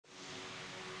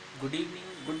Good evening,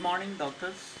 good morning,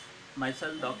 doctors.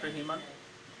 Myself, Dr. Hemant.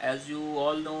 As you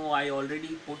all know, I already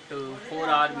put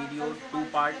 4-hour video,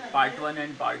 part 1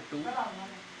 and part 2.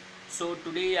 So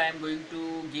today I am going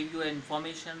to give you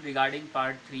information regarding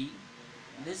part 3.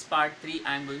 This part 3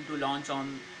 I am going to launch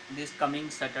on this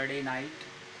coming Saturday night,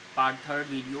 part 3rd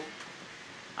video.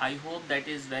 I hope that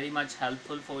is very much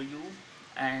helpful for you.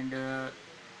 And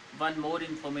one more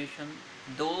information,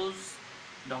 those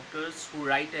doctors who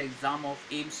write an exam of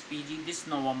AIMS PG this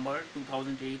November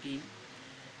 2018,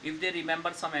 if they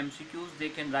remember some MCQs, they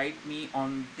can write me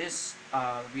on this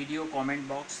video comment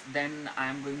box. Then I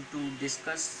am going to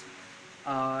discuss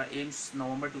AIMS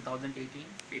November 2018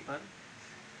 paper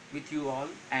with you all,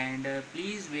 and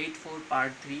please wait for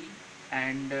part 3.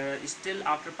 And still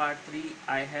after part 3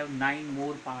 I have 9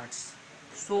 more parts.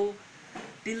 So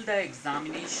till the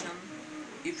examination,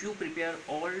 if you prepare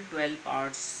all 12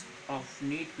 parts of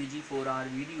Neet PG 4-hour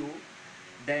video,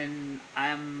 then I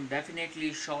am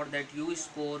definitely sure that you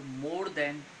score more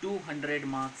than 200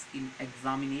 marks in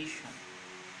examination.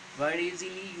 Very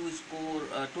easily you score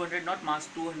 200, not marks,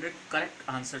 200 correct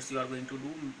answers you are going to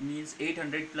do, means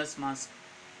 800 plus marks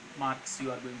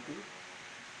you are going to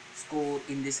score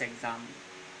in this exam.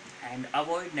 And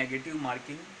avoid negative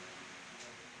marking.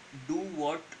 Do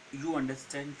what you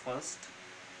understand first.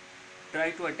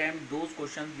 Try to attempt those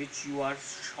questions which you are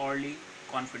surely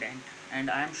confident. And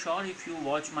I am sure if you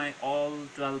watch my all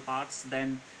 12 parts,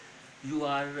 then you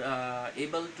are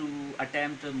able to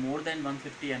attempt more than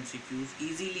 150 MCQs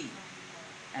easily,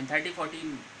 and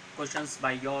 30-40 questions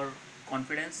by your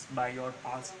confidence, by your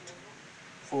past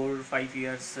 4-5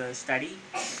 years study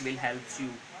will help you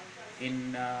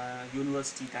in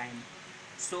university time.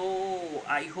 So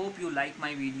I hope you like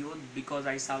my video, because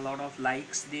I saw a lot of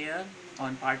likes there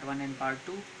on part 1 and part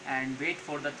 2, and wait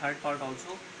for the third part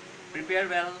also. Prepare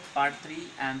well part 3.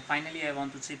 And finally I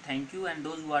want to say thank you, and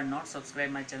those who are not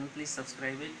subscribed my channel, please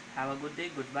subscribe it. Have a good day,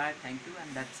 goodbye, thank you,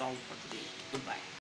 and that's all for today. Goodbye.